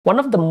One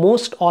of the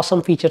most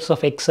awesome features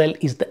of Excel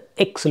is the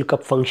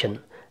XLOOKUP function.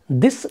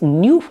 This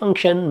new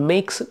function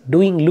makes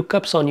doing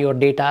lookups on your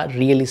data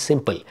really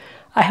simple.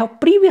 I have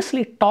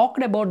previously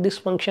talked about this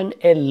function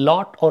a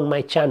lot on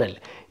my channel.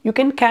 You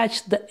can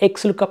catch the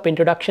XLOOKUP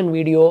introduction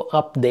video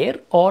up there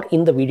or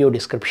in the video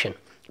description.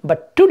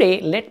 But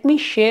today, let me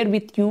share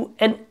with you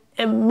an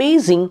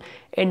amazing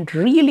and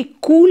really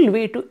cool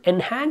way to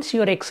enhance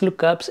your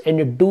XLOOKUPs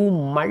and do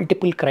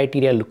multiple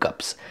criteria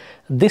lookups.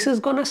 This is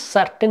gonna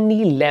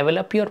certainly level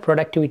up your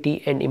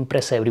productivity and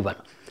impress everyone.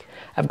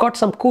 I've got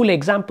some cool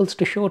examples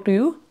to show to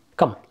you.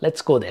 Come,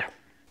 let's go there.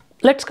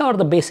 Let's cover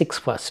the basics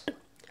first.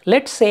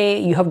 Let's say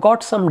you have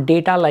got some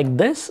data like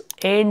this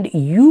and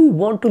you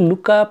want to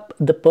look up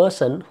the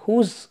person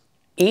whose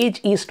age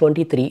is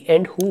 23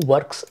 and who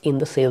works in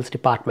the sales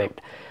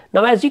department.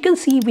 Now, as you can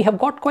see, we have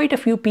got quite a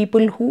few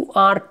people who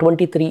are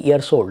 23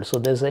 years old. So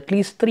there's at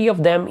least 3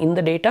 of them in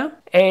the data.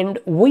 And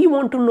we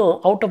want to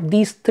know out of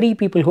these 3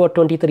 people who are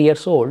 23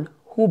 years old,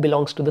 who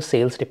belongs to the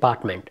sales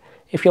department.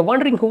 If you're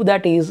wondering who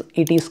that is,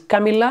 it is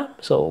Camilla.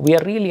 So we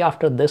are really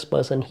after this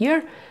person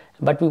here,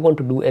 but we want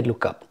to do a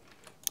lookup.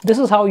 This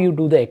is how you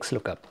do the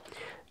XLOOKUP.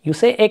 You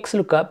say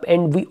XLOOKUP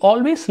and we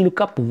always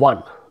look up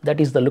 1. That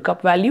is the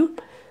lookup value.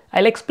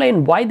 I'll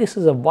explain why this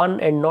is a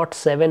 1 and not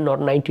 7 or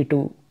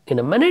 92 in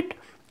a minute.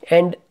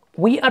 And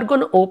we are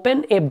going to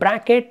open a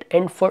bracket,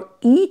 and for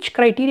each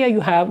criteria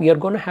you have, you're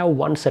going to have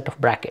one set of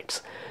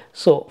brackets.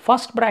 So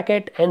first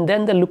bracket and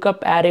then the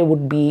lookup array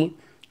would be,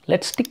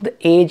 let's stick the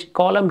age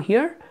column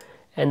here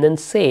and then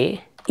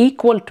say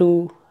equal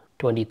to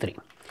 23.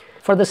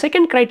 For the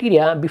second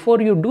criteria,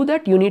 before you do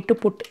that, you need to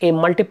put a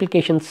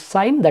multiplication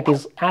sign, that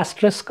is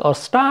asterisk or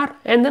star,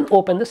 and then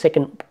open the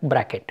second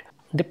bracket.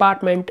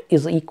 Department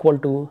is equal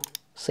to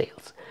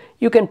sales.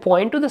 You can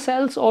point to the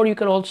cells or you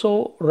can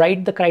also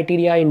write the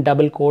criteria in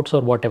double quotes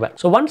or whatever.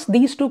 So once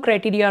these 2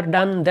 criteria are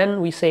done, then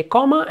we say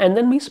comma and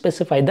then we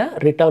specify the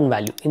return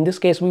value. In this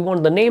case, we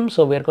want the name,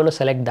 so we're going to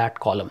select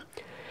that column.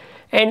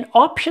 And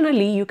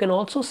optionally, you can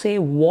also say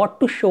what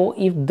to show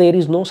if there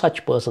is no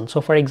such person. So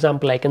for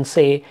example, I can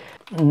say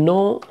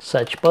no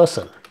such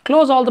person.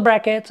 Close all the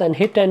brackets and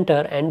hit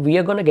enter, and we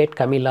are going to get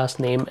Camilla's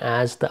name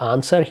as the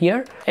answer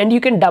here. And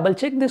you can double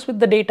check this with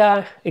the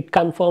data. It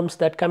confirms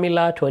that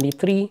Camilla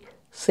 23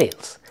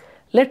 sales.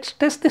 Let's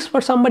test this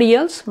for somebody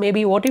else.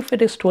 Maybe what if it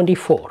is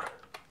 24?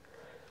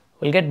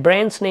 We'll get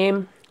Brian's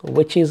name,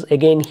 which is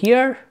again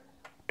here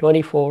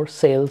 24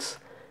 sales,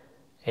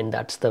 and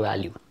that's the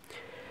value.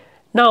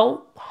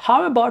 Now,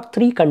 how about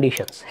 3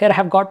 conditions? Here I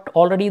have got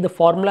already the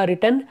formula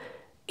written.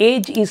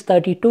 Age is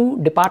 32,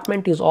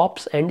 department is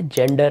ops, and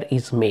gender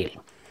is male.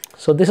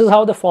 So this is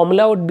how the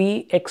formula would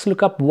be: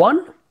 XLOOKUP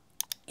 1,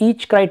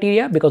 each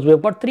criteria, because we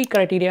have got 3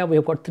 criteria, we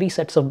have got 3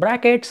 sets of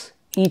brackets,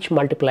 each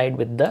multiplied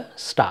with the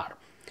star.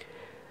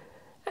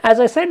 As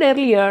I said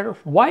earlier,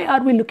 why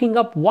are we looking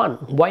up 1?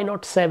 Why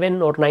not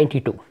 7 or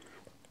 92?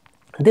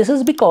 This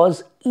is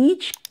because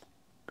each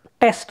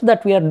test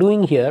that we are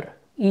doing here,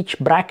 each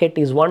bracket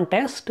is one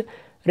test,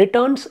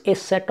 returns a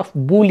set of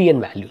Boolean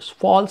values,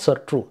 false or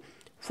true.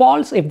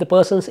 False if the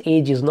person's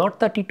age is not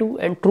 32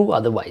 and true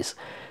otherwise.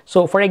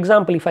 So for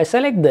example, if I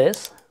select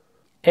this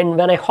and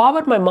when I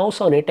hover my mouse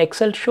on it,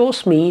 Excel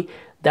shows me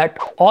that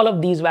all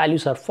of these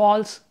values are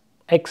false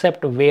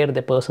except where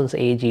the person's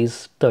age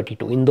is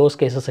 32. In those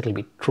cases, it will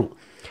be true.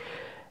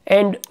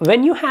 And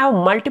when you have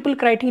multiple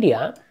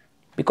criteria,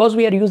 because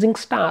we are using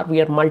star, we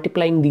are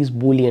multiplying these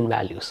Boolean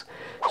values.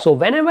 So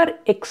whenever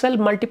Excel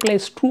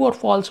multiplies true or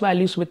false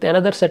values with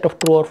another set of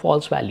true or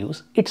false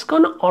values, it's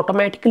going to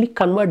automatically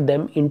convert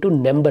them into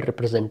number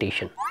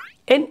representation.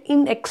 And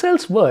in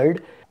Excel's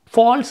world,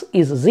 false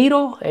is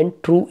 0 and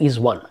true is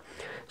 1.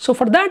 So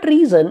for that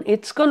reason,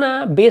 it's going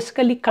to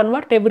basically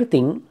convert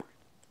everything,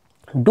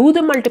 do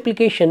the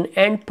multiplication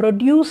and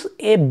produce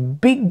a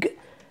big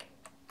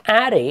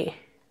array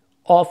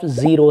of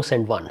zeros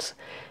and ones.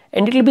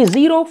 And it will be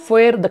 0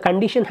 where the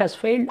condition has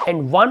failed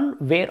and 1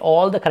 where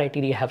all the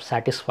criteria have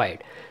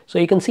satisfied. So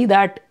you can see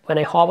that when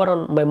I hover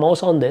on my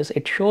mouse on this,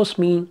 it shows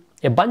me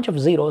a bunch of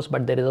zeros,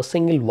 but there is a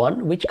single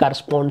 1 which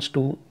corresponds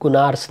to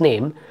Gunnar's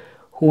name,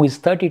 who is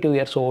 32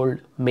 years old,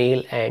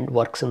 male, and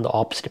works in the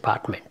ops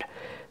department.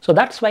 So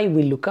that's why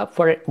we look up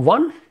for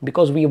 1,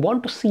 because we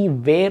want to see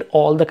where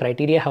all the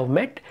criteria have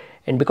met.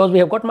 And because we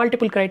have got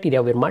multiple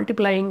criteria, we're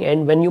multiplying,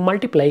 and when you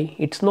multiply,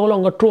 it's no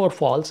longer true or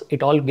false,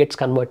 it all gets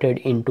converted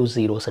into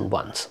zeros and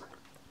ones.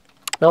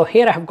 Now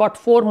here I have got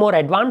 4 more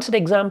advanced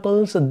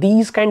examples.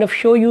 These kind of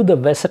show you the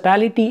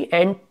versatility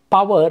and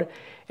power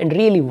and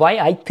really why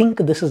I think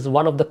this is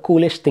one of the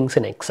coolest things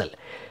in Excel.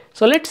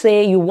 So let's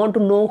say you want to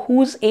know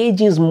whose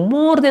age is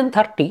more than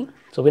 30.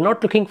 So we're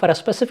not looking for a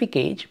specific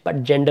age,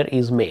 but gender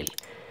is male.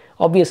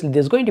 Obviously,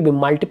 there's going to be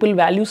multiple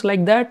values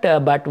like that,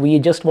 but we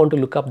just want to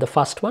look up the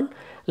first one.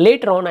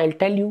 Later on, I'll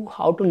tell you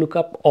how to look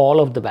up all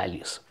of the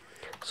values.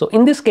 So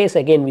in this case,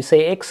 again, we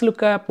say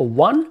XLOOKUP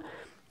 1,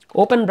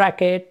 open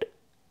bracket,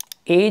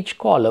 age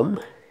column,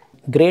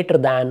 greater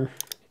than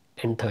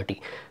and 30.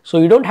 So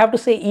you don't have to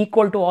say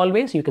equal to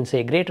always, you can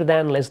say greater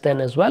than, less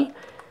than as well.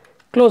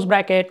 Close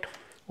bracket,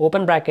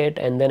 open bracket,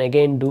 and then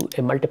again do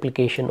a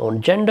multiplication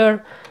on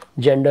gender.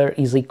 Gender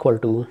is equal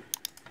to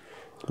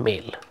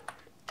male,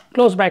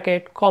 close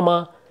bracket,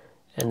 comma,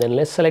 and then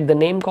let's select the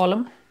name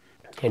column.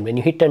 And when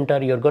you hit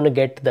enter, you're going to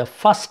get the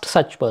first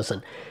such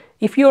person.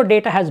 If your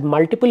data has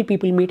multiple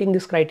people meeting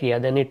this criteria,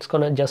 then it's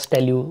going to just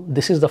tell you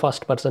this is the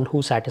first person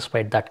who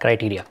satisfied that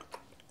criteria.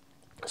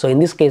 So in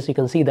this case, you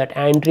can see that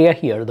Andrea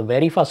here, the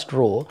very first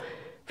row,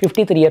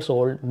 53 years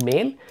old,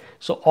 male.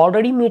 So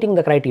already meeting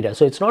the criteria.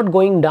 So it's not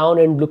going down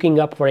and looking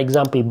up, for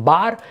example,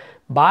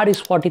 Bar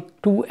is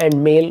 42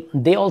 and male.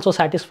 They also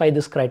satisfy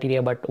this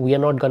criteria, but we are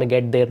not going to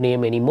get their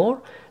name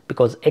anymore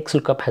because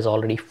XLOOKUP has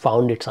already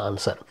found its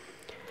answer.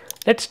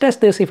 Let's test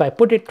this. If I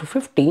put it to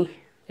 50,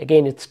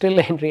 again, it's still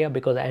Andrea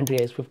because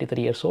Andrea is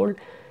 53 years old.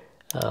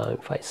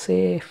 If I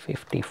say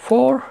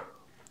 54,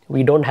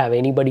 we don't have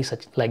anybody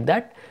such like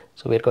that.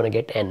 So we're going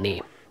to get NA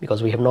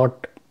because we have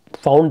not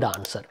found the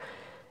answer.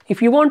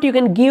 If you want, you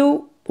can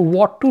give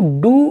what to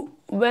do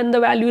when the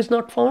value is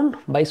not found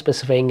by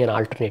specifying an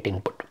alternate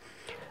input.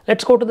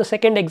 Let's go to the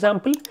second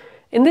example.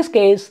 In this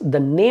case,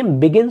 the name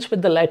begins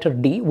with the letter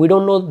D. We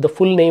don't know the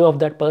full name of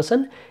that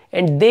person,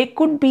 and they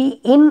could be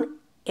in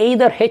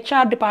either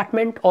HR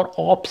department or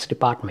ops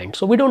department.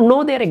 So we don't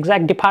know their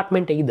exact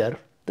department either.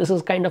 This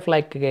is kind of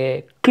like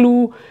a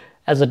clue.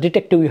 As a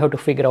detective, you have to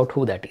figure out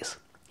who that is.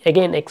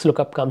 Again,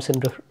 XLOOKUP comes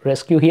into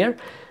rescue here.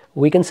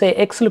 We can say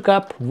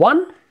XLOOKUP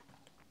 1,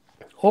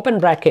 open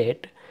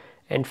bracket,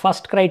 and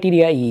first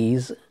criteria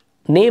is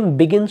name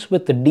begins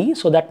with D.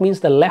 So that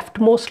means the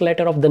leftmost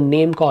letter of the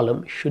name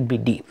column should be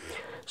D.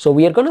 So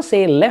we are going to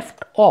say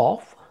left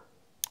of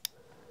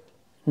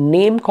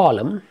name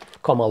column,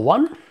 comma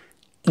 1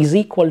 is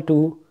equal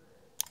to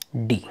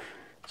D.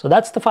 So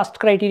that's the first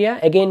criteria.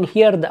 Again,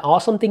 here the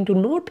awesome thing to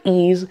note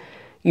is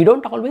you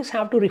don't always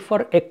have to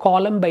refer a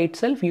column by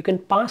itself. You can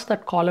pass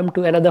that column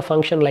to another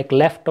function like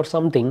left or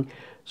something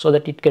so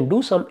that it can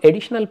do some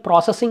additional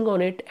processing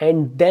on it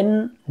and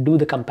then do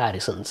the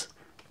comparisons.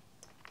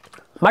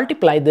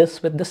 Multiply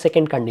this with the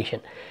second condition.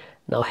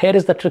 Now here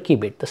is the tricky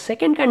bit. The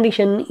second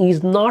condition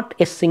is not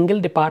a single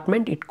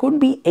department. It could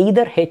be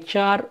either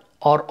HR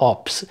or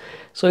ops.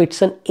 So it's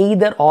an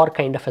either or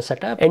kind of a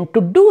setup. And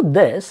to do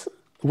this,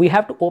 we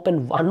have to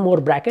open one more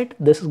bracket.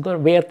 This is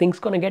where things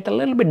going to get a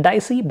little bit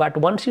dicey, but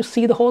once you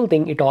see the whole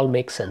thing, it all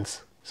makes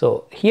sense.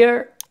 So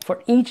here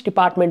for each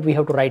department, we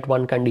have to write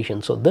one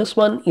condition. So this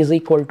one is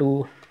equal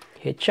to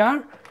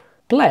HR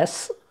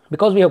plus,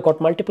 because we have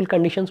got multiple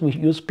conditions, we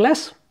use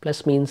plus.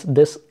 Plus means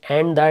this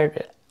and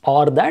that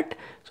or that.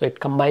 So it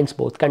combines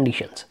both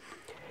conditions.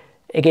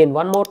 Again,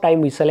 one more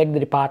time, we select the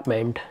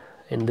department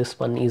and this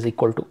one is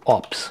equal to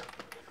ops.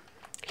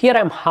 Here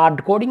I'm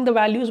hard coding the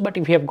values, but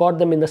if you have got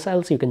them in the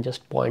cells, you can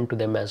just point to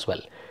them as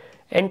well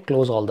and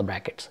close all the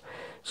brackets.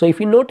 So if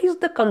you notice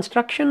the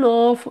construction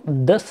of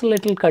this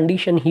little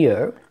condition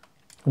here,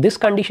 this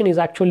condition is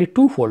actually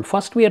twofold.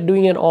 First, we are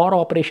doing an OR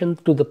operation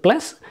to the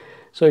plus.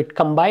 So it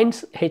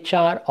combines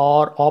HR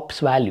or ops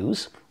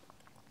values.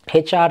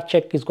 HR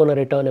check is going to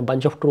return a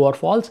bunch of true or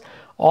false.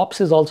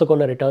 Ops is also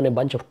going to return a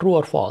bunch of true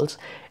or false.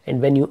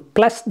 And when you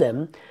plus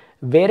them,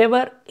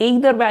 wherever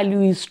either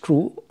value is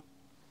true,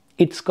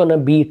 it's going to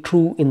be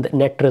true in the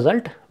net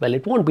result. Well,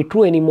 it won't be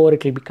true anymore.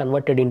 It will be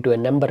converted into a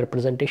number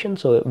representation.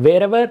 So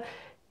wherever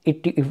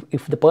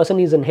if the person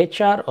is in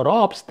HR or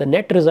ops, the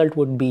net result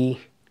would be,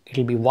 it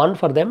will be 1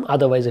 for them.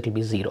 Otherwise, it will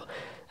be 0.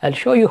 I'll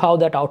show you how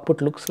that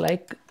output looks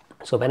like.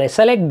 So when I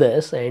select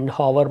this and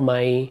hover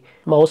my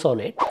mouse on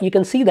it, you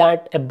can see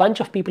that a bunch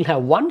of people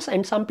have 1s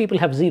and some people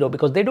have 0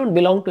 because they don't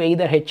belong to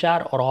either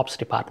HR or ops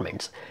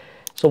departments.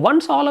 So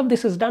once all of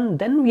this is done,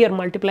 then we are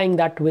multiplying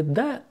that with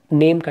the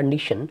name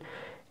condition.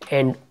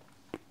 And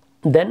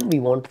then we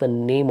want the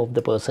name of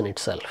the person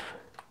itself.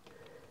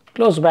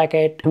 Close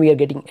bracket, we are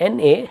getting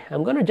NA.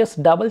 I'm going to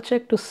just double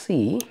check to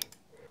see.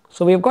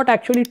 So we've got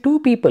actually two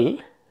people,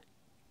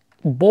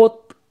 both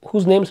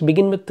whose names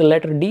begin with the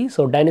letter D.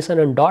 So Dennison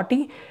and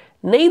Doughty.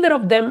 Neither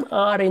of them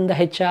are in the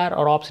HR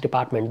or ops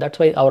department. That's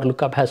why our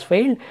lookup has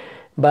failed.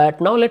 But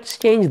now let's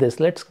change this.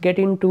 Let's get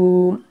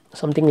into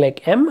something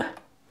like M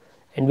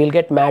and we'll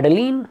get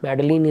Madeline.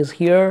 Madeline is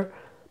here.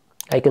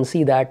 I can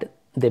see that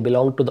they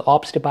belong to the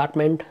ops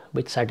department,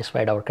 which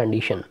satisfied our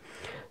condition.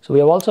 So we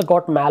have also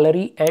got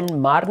Mallory and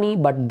Marnie,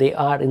 but they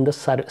are in the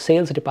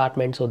sales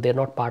department, so they're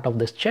not part of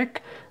this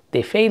check.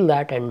 They fail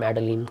that and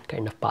Madeline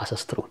kind of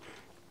passes through.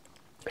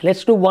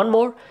 Let's do one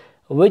more,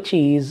 which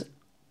is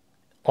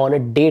on a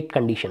date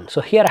condition. So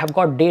here I have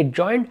got date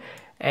joined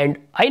and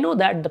I know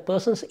that the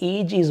person's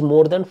age is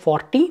more than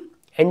 40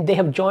 and they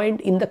have joined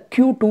in the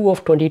Q2 of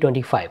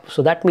 2025.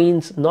 So that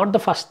means not the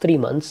first 3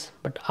 months,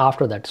 but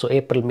after that. So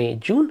April, May,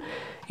 June.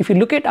 If you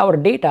look at our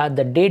data,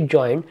 the date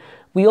joined,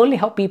 we only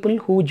have people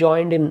who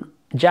joined in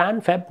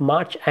Jan, Feb,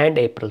 March and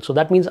April. So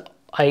that means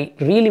I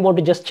really want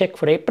to just check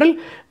for April,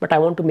 but I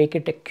want to make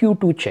it a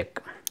Q2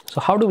 check.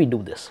 So how do we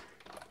do this?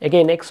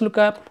 Again,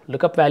 XLOOKUP,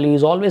 lookup value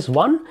is always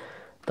 1.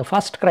 The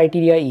first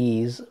criteria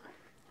is,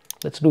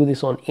 let's do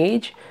this on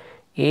age.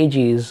 Age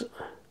is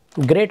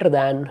greater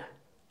than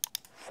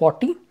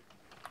 40.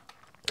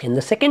 And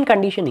the second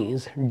condition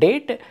is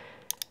date.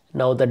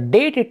 Now the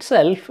date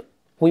itself,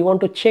 we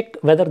want to check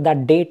whether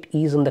that date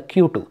is in the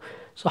Q2.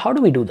 So how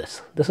do we do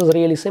this? This is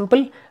really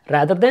simple.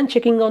 Rather than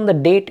checking on the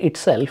date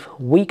itself,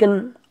 we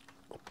can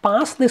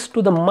pass this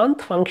to the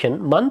month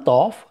function, month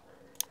of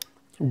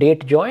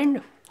date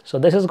joined. So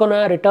this is going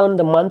to return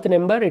the month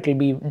number. It will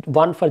be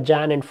 1 for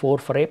Jan and 4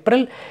 for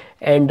April.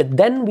 And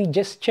then we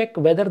just check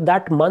whether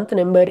that month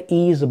number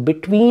is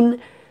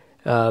between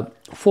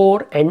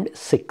 4 and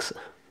 6,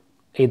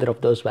 either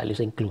of those values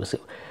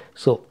inclusive.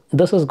 So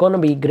this is going to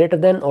be greater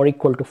than or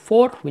equal to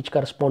 4, which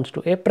corresponds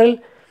to April.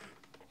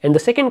 And the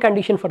second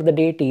condition for the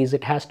date is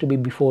it has to be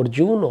before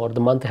June, or the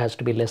month has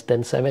to be less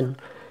than 7.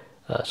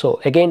 So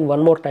again,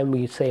 one more time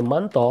we say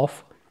month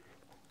of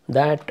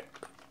that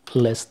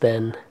less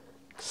than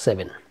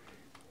 7.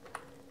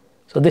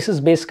 So this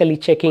is basically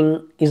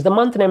checking, is the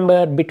month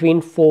number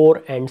between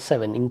 4 and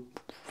 7,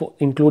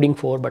 including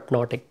 4 but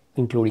not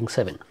including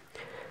 7.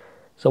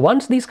 So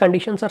once these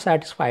conditions are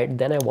satisfied,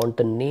 then I want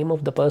the name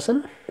of the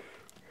person.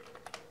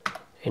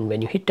 And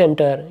when you hit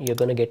enter, you're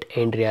going to get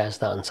Andrea as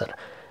the answer.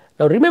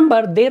 Now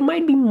remember, there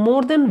might be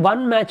more than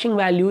one matching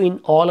value in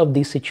all of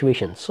these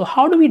situations. So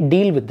how do we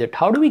deal with it?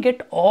 How do we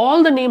get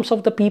all the names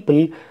of the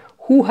people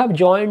who have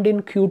joined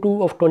in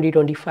Q2 of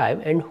 2025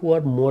 and who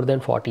are more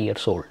than 40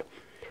 years old?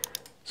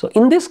 So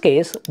in this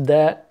case,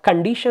 the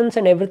conditions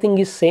and everything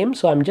is same.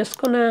 So I'm just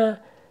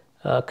gonna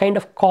kind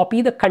of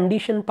copy the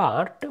condition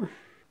part.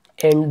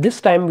 And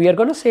this time we are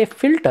going to say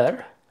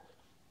filter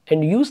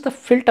and use the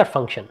filter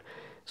function.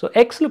 So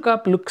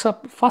XLOOKUP looks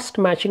up first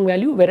matching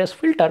value, whereas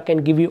filter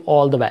can give you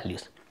all the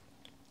values.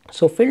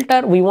 So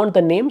filter, we want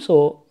the name.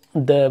 So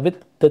the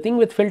thing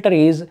with filter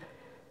is,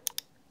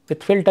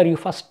 with filter you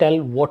first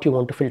tell what you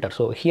want to filter.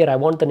 So here I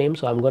want the name,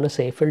 so I'm going to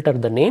say filter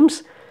the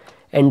names.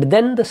 And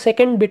then the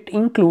second bit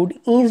include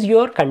is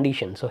your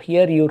condition. So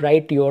here you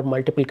write your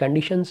multiple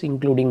conditions,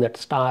 including that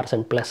stars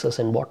and pluses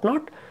and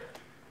whatnot.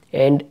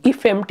 And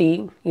if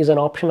empty is an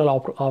optional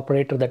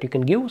operator that you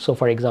can give. So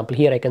for example,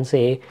 here I can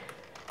say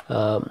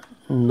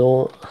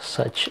no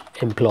such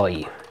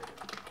employee,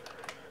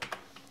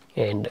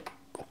 and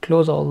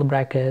close all the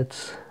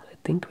brackets. I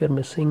think we're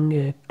missing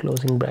a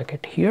closing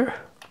bracket here.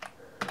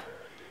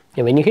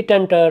 And when you hit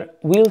enter,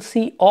 we'll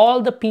see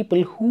all the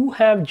people who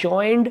have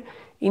joined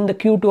in the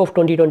Q2 of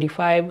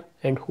 2025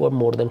 and who are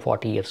more than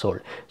 40 years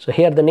old. So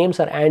here the names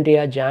are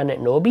Andrea, Jan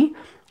and Obi.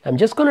 I'm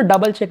just going to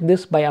double check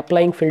this by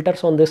applying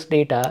filters on this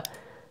data.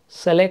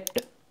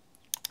 Select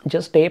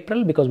just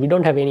April because we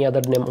don't have any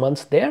other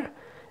months there.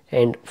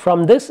 And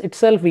from this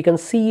itself, we can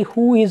see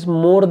who is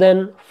more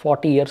than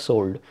 40 years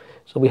old.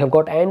 So we have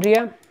got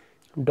Andrea,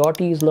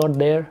 Dottie is not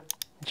there,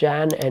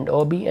 Jan and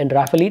Obi, and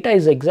Rafaelita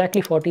is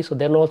exactly 40. So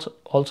they're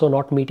also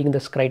not meeting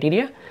this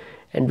criteria.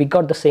 And we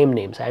got the same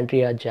names,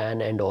 Andrea,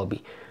 Jan and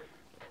Obi.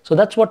 So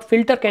that's what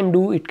filter can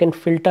do. It can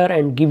filter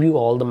and give you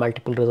all the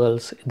multiple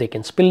results. They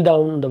can spill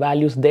down the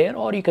values there,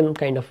 or you can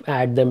kind of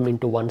add them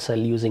into one cell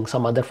using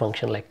some other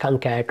function like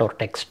concat or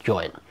text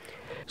join.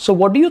 So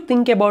what do you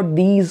think about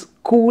these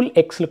cool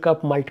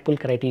XLOOKUP multiple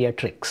criteria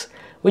tricks?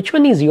 Which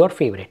one is your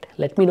favorite?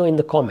 Let me know in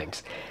the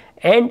comments.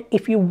 And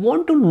if you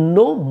want to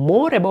know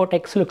more about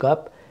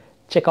XLOOKUP,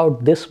 check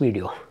out this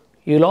video.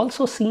 You'll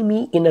also see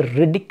me in a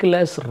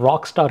ridiculous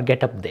rockstar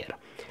getup there.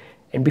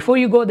 And before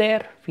you go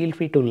there, feel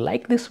free to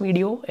like this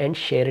video and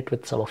share it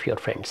with some of your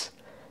friends.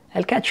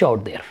 I'll catch you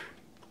out there.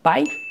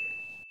 Bye.